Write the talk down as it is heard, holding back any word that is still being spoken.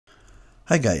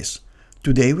Hi guys,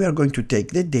 today we are going to take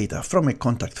the data from a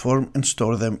contact form and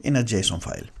store them in a JSON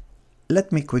file.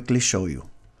 Let me quickly show you.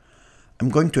 I'm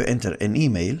going to enter an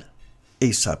email,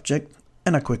 a subject,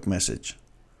 and a quick message.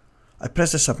 I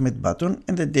press the submit button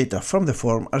and the data from the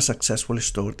form are successfully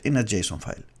stored in a JSON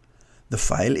file. The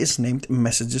file is named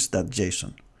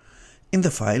messages.json. In the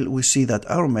file we see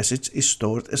that our message is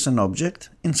stored as an object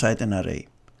inside an array.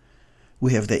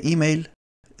 We have the email,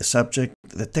 the subject,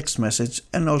 the text message,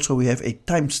 and also we have a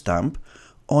timestamp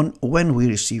on when we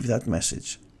receive that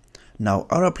message. Now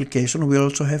our application will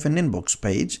also have an inbox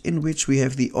page in which we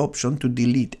have the option to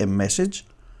delete a message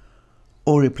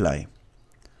or reply.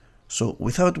 So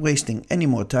without wasting any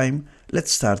more time,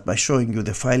 let's start by showing you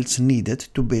the files needed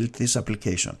to build this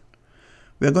application.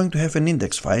 We are going to have an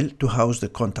index file to house the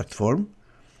contact form,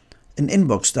 an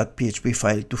inbox.php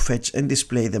file to fetch and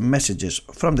display the messages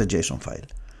from the JSON file,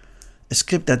 a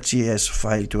script.js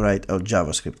file to write our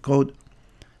JavaScript code,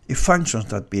 a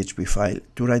functions.php file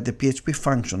to write the PHP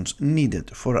functions needed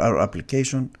for our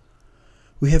application.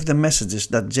 We have the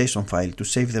messages.json file to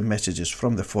save the messages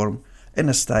from the form, and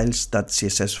a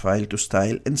styles.css file to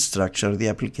style and structure the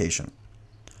application.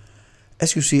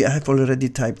 As you see, I have already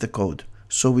typed the code,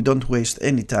 so we don't waste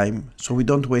time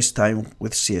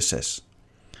with CSS.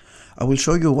 I will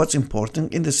show you what's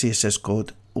important in the CSS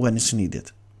code when it's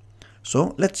needed.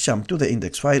 So let's jump to the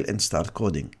index file and start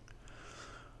coding.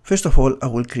 First of all, I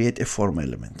will create a form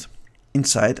element.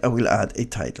 Inside I will add a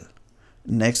title.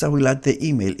 Next I will add the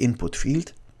email input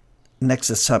field. Next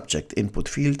the subject input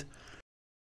field.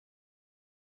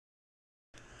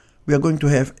 We are going to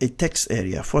have a text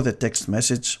area for the text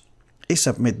message, a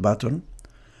submit button,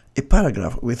 a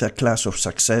paragraph with a class of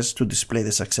success to display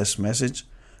the success message,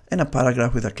 and a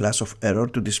paragraph with a class of error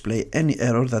to display any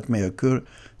error that may occur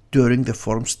during the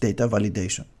form's data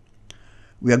validation.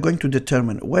 We are going to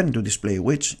determine when to display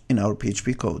which in our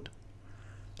PHP code.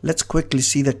 Let's quickly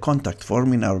see the contact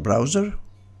form in our browser,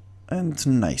 and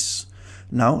nice.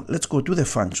 Now let's go to the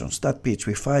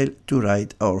functions.php file to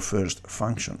write our first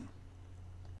function.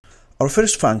 Our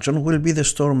first function will be the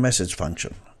store message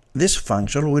function. This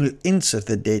function will insert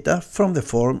the data from the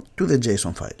form to the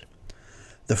JSON file.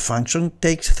 The function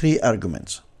takes three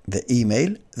arguments: the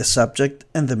email, the subject,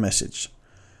 and the message.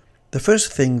 The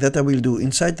first thing that I will do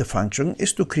inside the function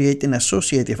is to create an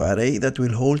associative array that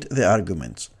will hold the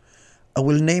arguments. I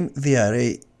will name the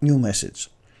array new message.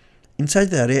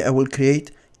 Inside the array I will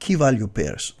create key value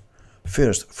pairs.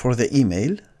 First for the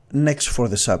email, next for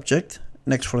the subject,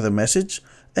 next for the message,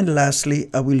 and lastly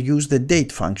I will use the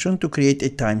date function to create a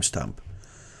timestamp.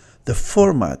 The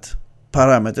format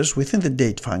parameters within the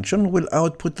date function will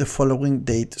output the following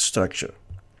date structure.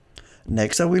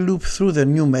 Next I will loop through the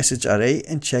new message array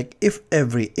and check if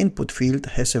every input field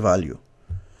has a value.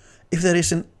 If there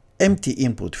is an empty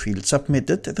input field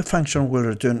submitted, the function will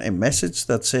return a message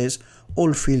that says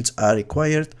all fields are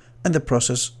required and the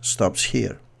process stops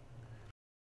here.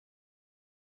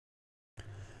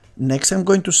 Next I'm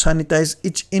going to sanitize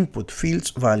each input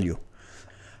field's value.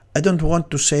 I don't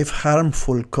want to save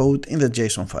harmful code in the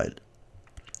JSON file.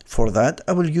 For that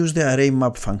I will use the array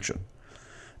map function.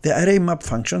 The array map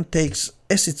function takes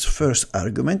as its first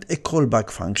argument a callback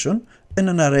function and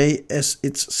an array as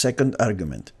its second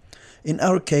argument. In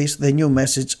our case, the new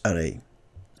message array.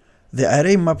 The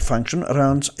array map function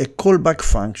runs a callback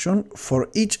function for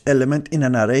each element in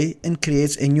an array and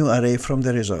creates a new array from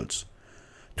the results.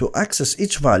 To access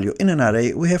each value in an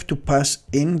array, we have to pass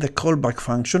in the callback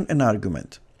function an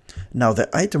argument. Now the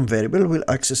item variable will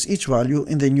access each value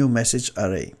in the new message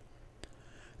array.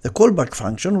 The callback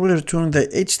function will return the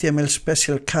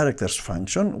htmlspecialchars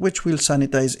function, which will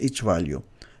sanitize each value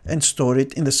and store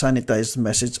it in the sanitized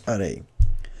message array.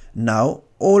 Now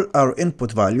all our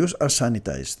input values are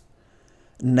sanitized.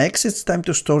 Next it's time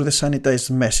to store the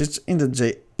sanitized message in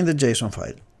the JSON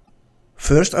file.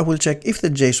 First I will check if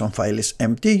the JSON file is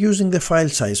empty using the file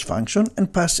size function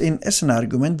and pass in as an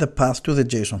argument the path to the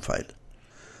JSON file.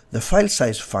 The file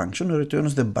size function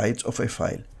returns the bytes of a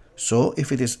file. So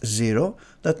if it is 0,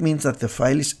 that means that the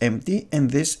file is empty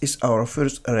and this is our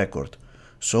first record.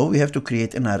 So we have to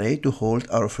create an array to hold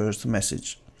our first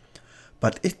message.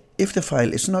 But if the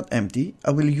file is not empty,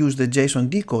 I will use the JSON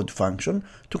decode function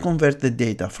to convert the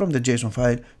data from the JSON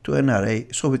file to an array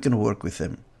so we can work with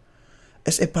them.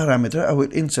 As a parameter, I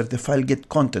will insert the file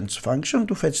getContents function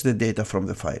to fetch the data from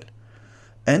the file.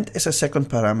 And as a second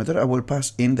parameter, I will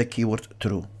pass in the keyword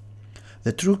true.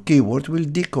 The true keyword will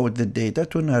decode the data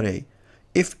to an array.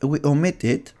 If we omit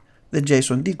it, the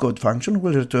JSON decode function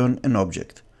will return an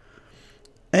object.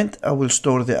 And I will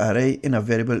store the array in a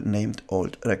variable named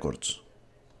old records.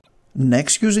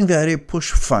 Next, using the array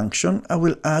push function, I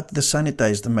will add the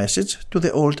sanitized message to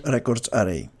the old records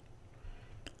array.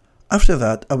 After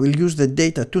that, I will use the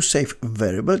data to save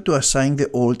variable to assign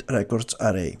the old records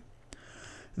array.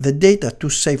 The data to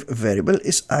save variable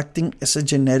is acting as a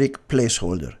generic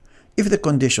placeholder. If the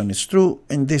condition is true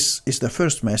and this is the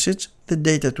first message, the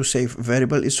data to save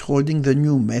variable is holding the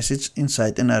new message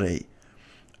inside an array.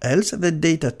 Else, the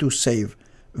data to save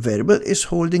variable is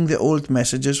holding the old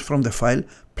messages from the file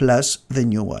plus the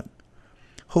new one.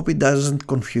 Hope it doesn't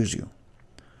confuse you.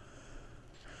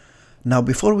 Now,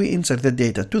 before we insert the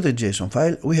data to the JSON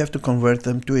file, we have to convert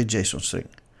them to a JSON string.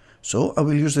 So I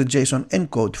will use the JSON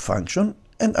encode function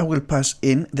and I will pass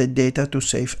in the data to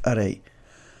save array.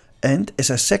 And as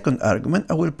a second argument,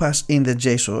 I will pass in the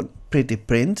JSON pretty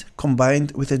print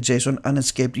combined with the JSON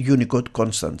unescaped Unicode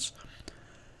constants.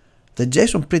 The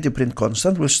JSON pretty print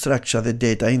constant will structure the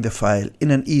data in the file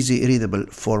in an easy readable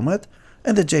format,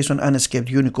 and the JSON unescaped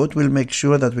Unicode will make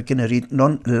sure that we can read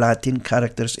non-Latin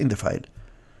characters in the file.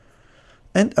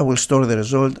 And I will store the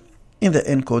result in the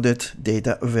encoded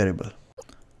data variable.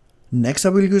 Next, I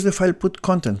will use the file put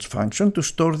contents function to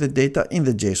store the data in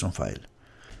the JSON file.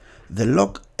 The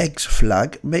logX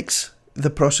flag makes the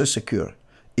process secure.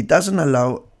 It doesn't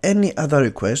allow any other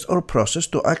request or process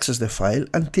to access the file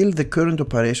until the current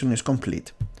operation is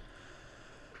complete.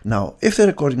 Now, if the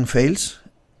recording fails,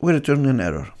 we return an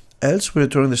error. Else, we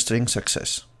return the string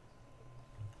success.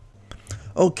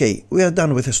 Okay, we are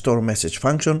done with the store message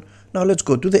function. Now let's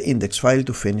go to the index file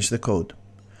to finish the code.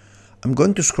 I'm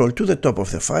going to scroll to the top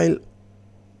of the file,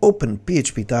 open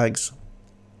PHP tags,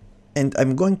 and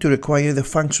I'm going to require the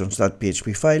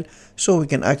functions.php file so we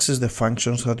can access the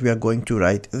functions that we are going to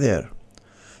write there.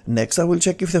 Next, I will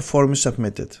check if the form is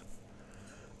submitted.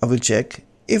 I will check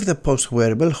if the post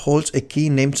variable holds a key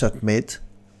named submit,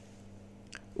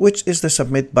 which is the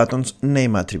submit button's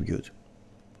name attribute.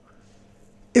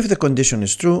 If the condition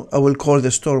is true, I will call the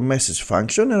store message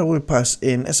function and I will pass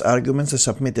in as arguments the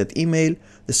submitted email,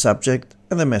 the subject,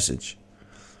 and the message.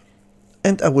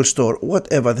 And I will store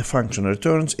whatever the function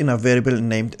returns in a variable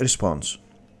named response.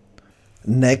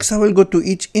 Next, I will go to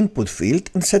each input field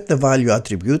and set the value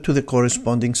attribute to the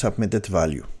corresponding submitted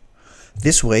value.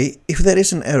 This way, if there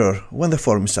is an error when the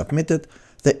form is submitted,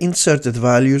 the inserted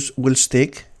values will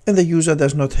stick and the user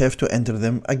does not have to enter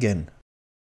them again.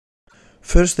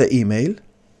 First the email,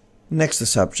 next the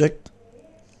subject,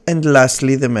 and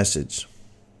lastly the message.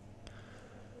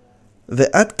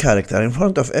 The add character in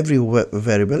front of every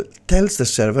variable tells the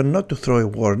server not to throw a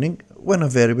warning when a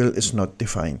variable is not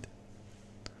defined.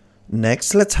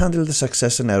 Next, let's handle the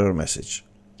success and error message.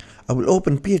 I will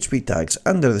open PHP tags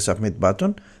under the submit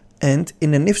button, and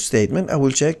in an if statement I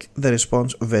will check the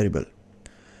response variable.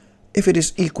 If it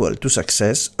is equal to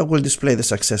success, I will display the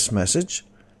success message,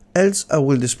 else I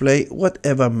will display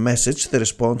whatever message the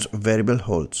response variable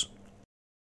holds.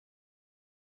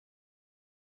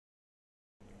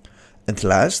 And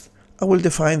last, I will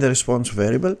define the response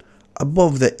variable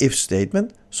above the if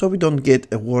statement so we don't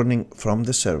get a warning from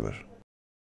the server.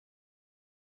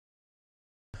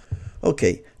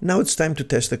 Okay, now it's time to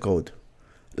test the code.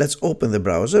 Let's open the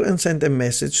browser and send a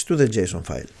message to the JSON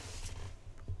file.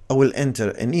 I will enter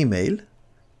an email,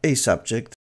 a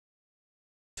subject,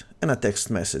 and a text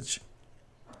message.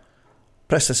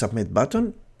 Press the submit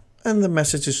button and the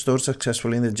message is stored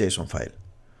successfully in the JSON file.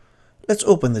 Let's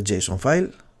open the JSON file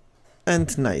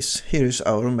and nice, here is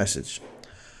our message.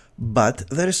 But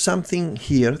there is something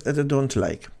here that I don't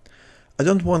like. I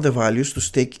don't want the values to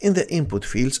stick in the input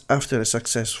fields after a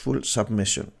successful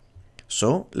submission.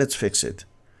 So let's fix it.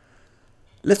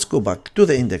 Let's go back to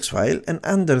the index file and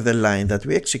under the line that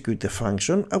we execute the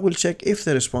function, I will check if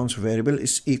the response variable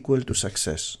is equal to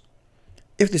success.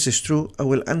 If this is true, I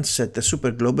will unset the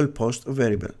superglobal post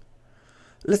variable.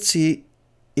 Let's see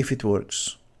if it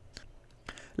works.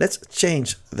 Let's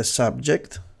change the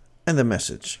subject and the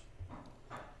message.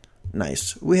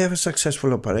 Nice, we have a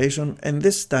successful operation and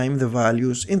this time the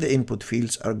values in the input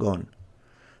fields are gone.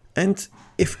 And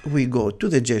if we go to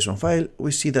the JSON file,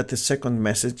 we see that the second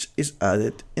message is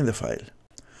added in the file.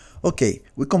 Okay,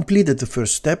 we completed the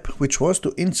first step, which was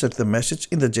to insert the message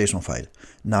in the JSON file.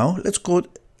 Now let's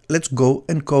go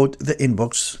and code the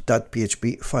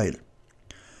inbox.php file.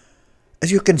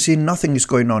 As you can see, nothing is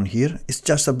going on here, it's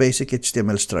just a basic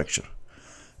HTML structure.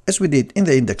 As we did in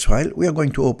the index file, we are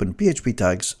going to open PHP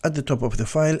tags at the top of the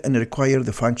file and require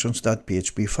the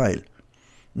functions.php file.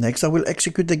 Next, I will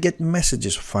execute the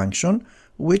getMessages function,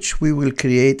 which we will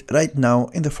create right now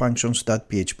in the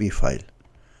functions.php file.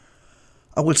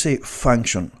 I will say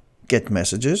function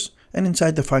getMessages, and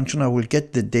inside the function I will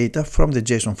get the data from the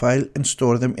JSON file and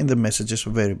store them in the messages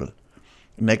variable.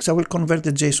 Next, I will convert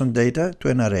the JSON data to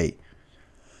an array.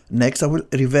 Next, I will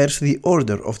reverse the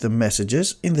order of the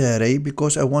messages in the array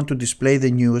because I want to display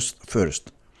the newest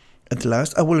first. At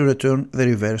last, I will return the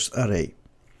reversed array.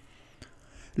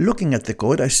 Looking at the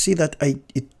code, I see that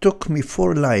it took me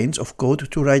 4 lines of code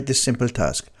to write this simple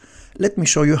task. Let me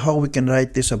show you how we can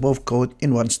write this above code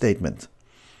in one statement.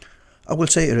 I will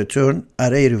say return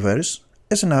array reverse.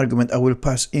 As an argument, I will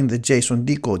pass in the JSON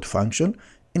decode function,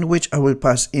 in which I will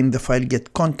pass in the file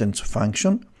getContents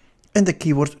function and the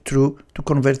keyword true to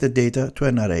convert the data to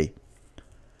an array.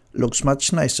 Looks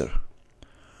much nicer.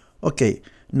 Okay,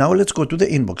 now let's go to the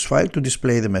inbox file to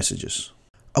display the messages.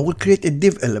 I will create a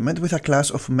div element with a class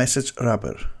of message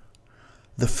wrapper.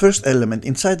 The first element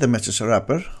inside the message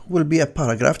wrapper will be a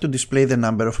paragraph to display the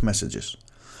number of messages.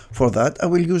 For that, I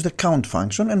will use the count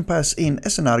function and pass in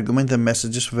as an argument the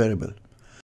messages variable.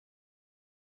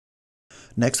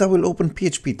 Next, I will open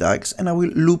PHP tags and I will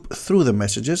loop through the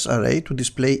messages array to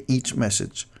display each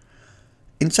message.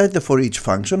 Inside the forEach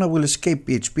function, I will escape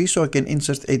PHP so I can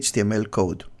insert HTML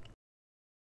code.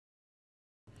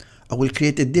 I will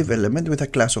create a div element with a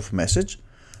class of message.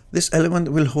 This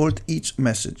element will hold each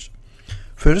message.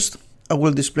 First, I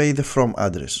will display the from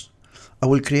address. I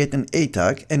will create an A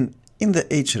tag and in the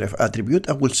href attribute,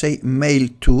 I will say mail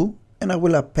to and I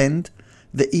will append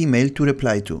the email to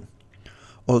reply to.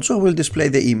 Also, I will display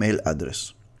the email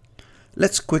address.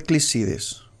 Let's quickly see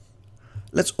this.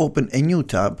 Let's open a new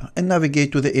tab and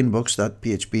navigate to the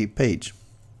inbox.php page.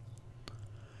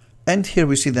 And here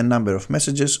we see the number of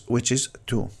messages, which is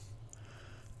 2.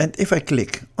 And if I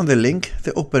click on the link,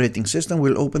 the operating system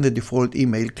will open the default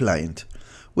email client,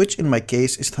 which in my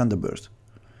case is Thunderbird.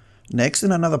 Next,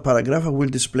 in another paragraph, I will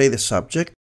display the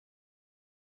subject,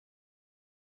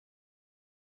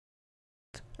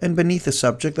 and beneath the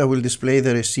subject I will display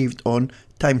the received on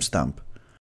timestamp.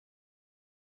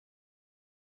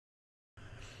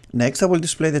 Next, I will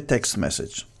display the text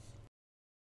message.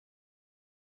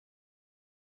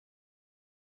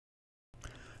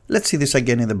 Let's see this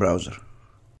again in the browser.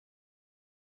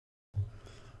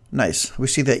 Nice, we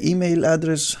see the email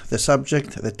address, the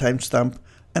subject, the timestamp,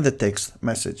 and the text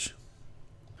message.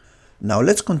 Now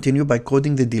let's continue by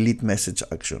coding the delete message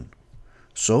action.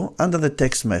 So, under the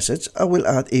text message, I will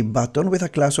add a button with a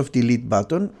class of delete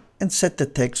button and set the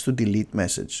text to delete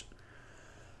message.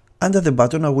 Under the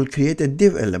button, I will create a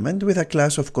div element with a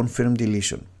class of confirm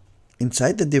deletion.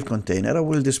 Inside the div container, I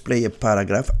will display a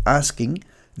paragraph asking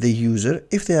the user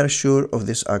if they are sure of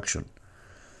this action.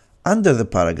 Under the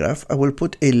paragraph, I will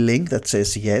put a link that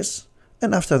says yes,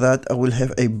 and after that, I will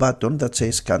have a button that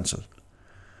says cancel.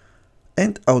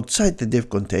 And outside the div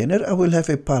container, I will have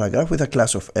a paragraph with a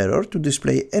class of error to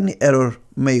display any error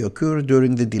may occur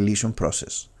during the deletion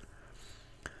process.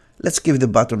 Let's give the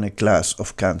button a class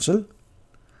of cancel.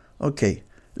 Okay,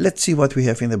 let's see what we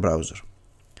have in the browser.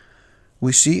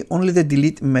 We see only the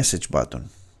delete message button.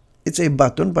 It's a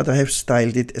button, but I have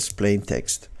styled it as plain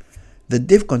text. The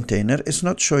div container is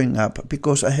not showing up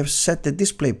because I have set the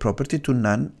display property to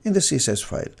none in the CSS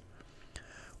file.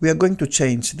 We are going to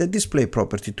change the display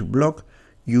property to block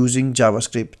using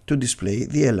JavaScript to display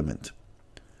the element.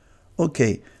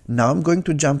 Okay, now I'm going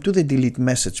to jump to the delete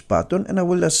message button and I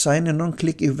will assign a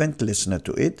non-click event listener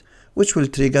to it, which will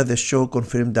trigger the show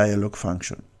confirm dialog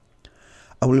function.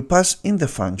 I will pass in the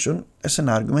function as an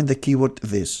argument the keyword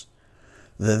this.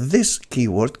 The this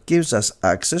keyword gives us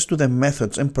access to the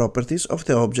methods and properties of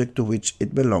the object to which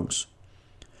it belongs.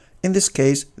 In this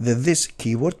case, the this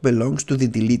keyword belongs to the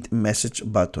delete message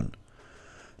button.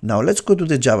 Now let's go to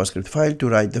the JavaScript file to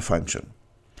write the function.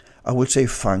 I will say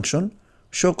function,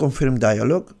 show confirm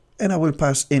dialog, and I will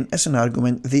pass in as an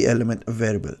argument the element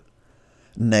variable.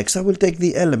 Next, I will take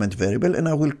the element variable and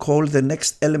I will call the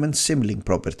next element symboling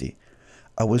property.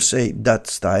 I will say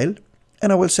 .style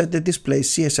and I will set the display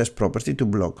CSS property to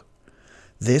block.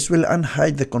 This will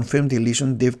unhide the confirm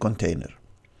deletion div container.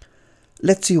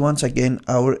 Let's see once again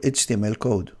our HTML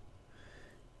code.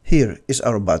 Here is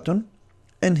our button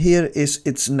and here is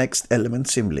its next element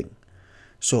symboling.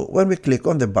 So when we click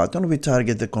on the button, we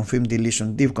target the confirm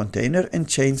deletion div container and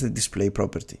change the display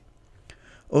property.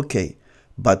 Okay,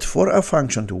 but for our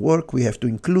function to work, we have to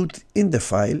include in the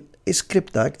file a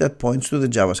script tag that points to the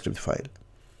JavaScript file.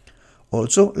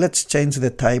 Also, let's change the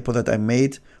typo that I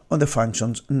made on the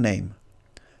function's name.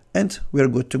 And we are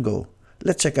good to go.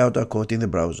 Let's check out our code in the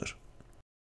browser.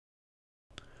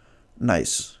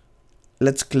 Nice.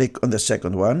 Let's click on the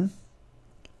second one.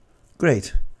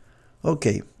 Great.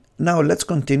 Okay, now let's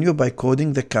continue by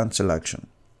coding the cancel action.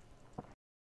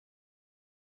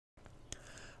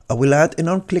 I will add an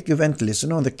on-click event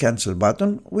listener on the cancel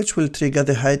button, which will trigger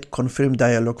the hide confirm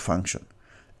dialog function.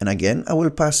 And again, I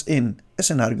will pass in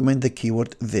as an argument the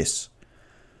keyword this.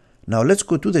 Now let's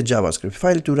go to the JavaScript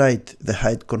file to write the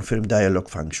hide confirm dialog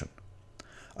function.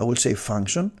 I will say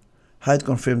function hide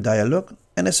confirm dialog,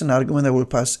 and as an argument I will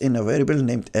pass in a variable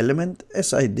named element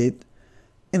as I did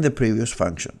in the previous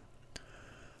function.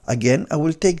 Again, I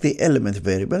will take the element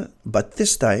variable, but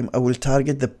this time I will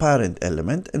target the parent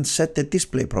element and set the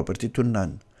display property to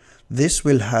none. This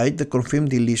will hide the confirm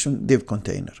deletion div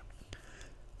container.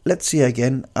 Let's see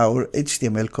again our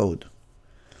HTML code.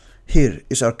 Here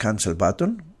is our cancel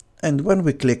button, and when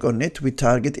we click on it, we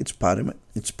target its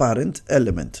parent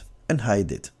element and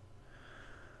hide it.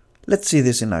 Let's see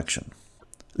this in action.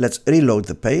 Let's reload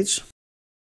the page.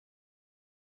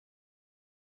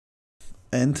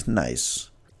 And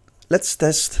nice. Let's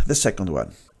test the second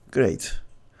one. Great.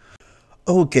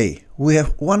 Okay, we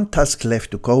have one task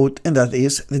left to code, and that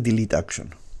is the delete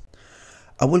action.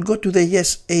 I will go to the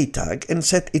yes_a tag and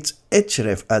set its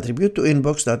href attribute to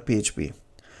inbox.php.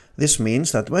 This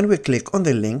means that when we click on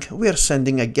the link, we are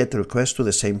sending a GET request to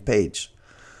the same page.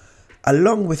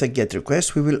 Along with a GET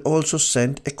request, we will also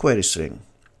send a query string.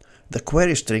 The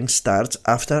query string starts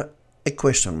after a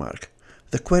question mark.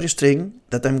 The query string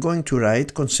that I'm going to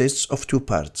write consists of two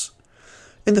parts.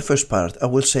 In the first part, I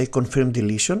will say confirm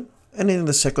deletion, and in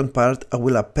the second part, I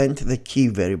will append the key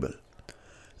variable.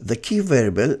 The key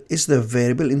variable is the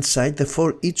variable inside the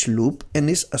for each loop and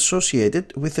is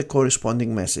associated with the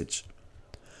corresponding message.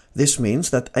 This means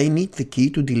that I need the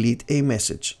key to delete a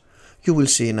message. You will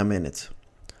see in a minute.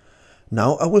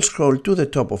 Now I will scroll to the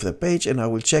top of the page and I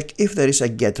will check if there is a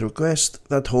GET request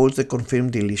that holds the confirm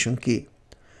deletion key.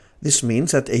 This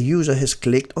means that a user has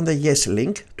clicked on the yes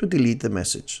link to delete the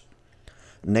message.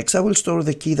 Next, I will store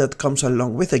the key that comes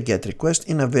along with a GET request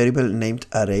in a variable named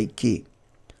array_key.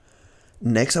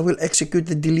 Next, I will execute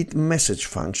the delete message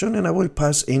function and I will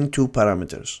pass in two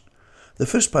parameters. The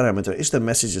first parameter is the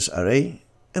messages array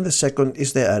and the second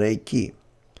is the array_key.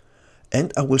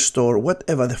 And I will store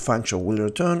whatever the function will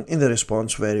return in the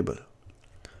response variable.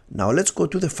 Now let's go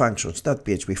to the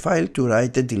functions.php file to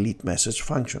write the delete message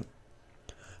function.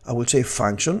 I will say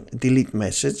function delete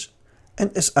message,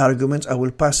 and as arguments I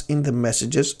will pass in the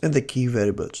messages and the key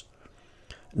variables.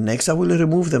 Next, I will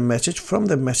remove the message from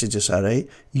the messages array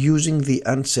using the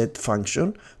unset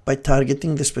function by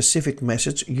targeting the specific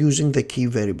message using the key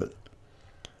variable.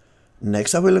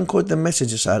 Next, I will encode the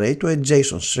messages array to a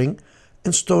JSON string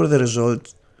and store the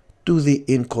result to the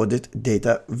encoded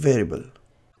data variable.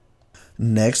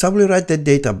 Next, I will write the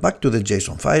data back to the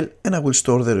JSON file and I will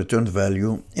store the returned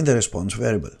value in the response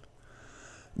variable.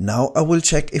 Now I will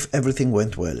check if everything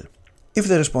went well. If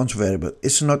the response variable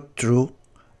is not true,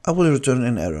 I will return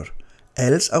an error.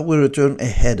 Else I will return a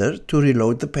header to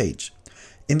reload the page.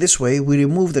 In this way, we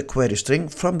remove the query string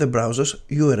from the browser's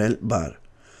URL bar.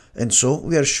 And so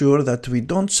we are sure that we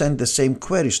don't send the same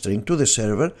query string to the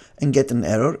server and get an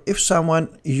error if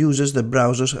someone uses the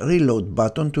browser's reload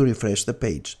button to refresh the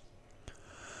page.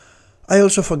 I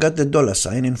also forgot the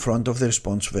 $sign in front of the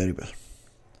response variable.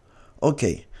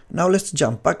 Okay, now let's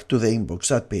jump back to the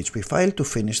inbox.php file to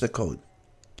finish the code.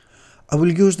 I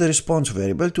will use the response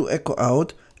variable to echo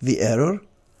out the error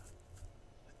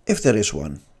if there is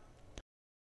one.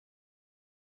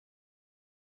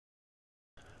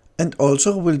 And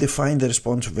also we'll define the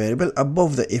response variable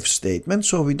above the if statement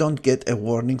so we don't get a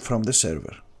warning from the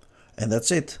server. And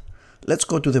that's it. Let's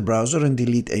go to the browser and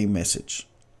delete a message.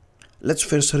 Let's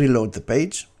first reload the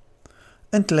page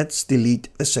and let's delete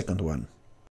the second one.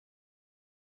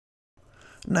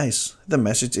 Nice, the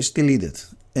message is deleted,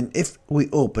 and if we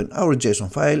open our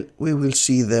JSON file, we will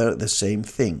see there the same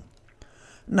thing.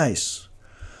 Nice.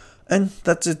 And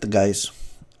that's it, guys.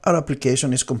 Our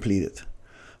application is completed.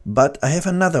 But I have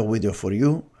another video for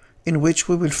you in which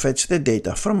we will fetch the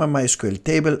data from a MySQL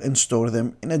table and store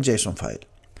them in a JSON file.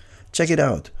 Check it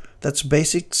out. That's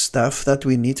basic stuff that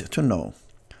we need to know.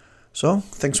 So,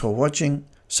 thanks for watching.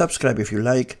 Subscribe if you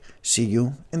like. See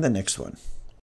you in the next one.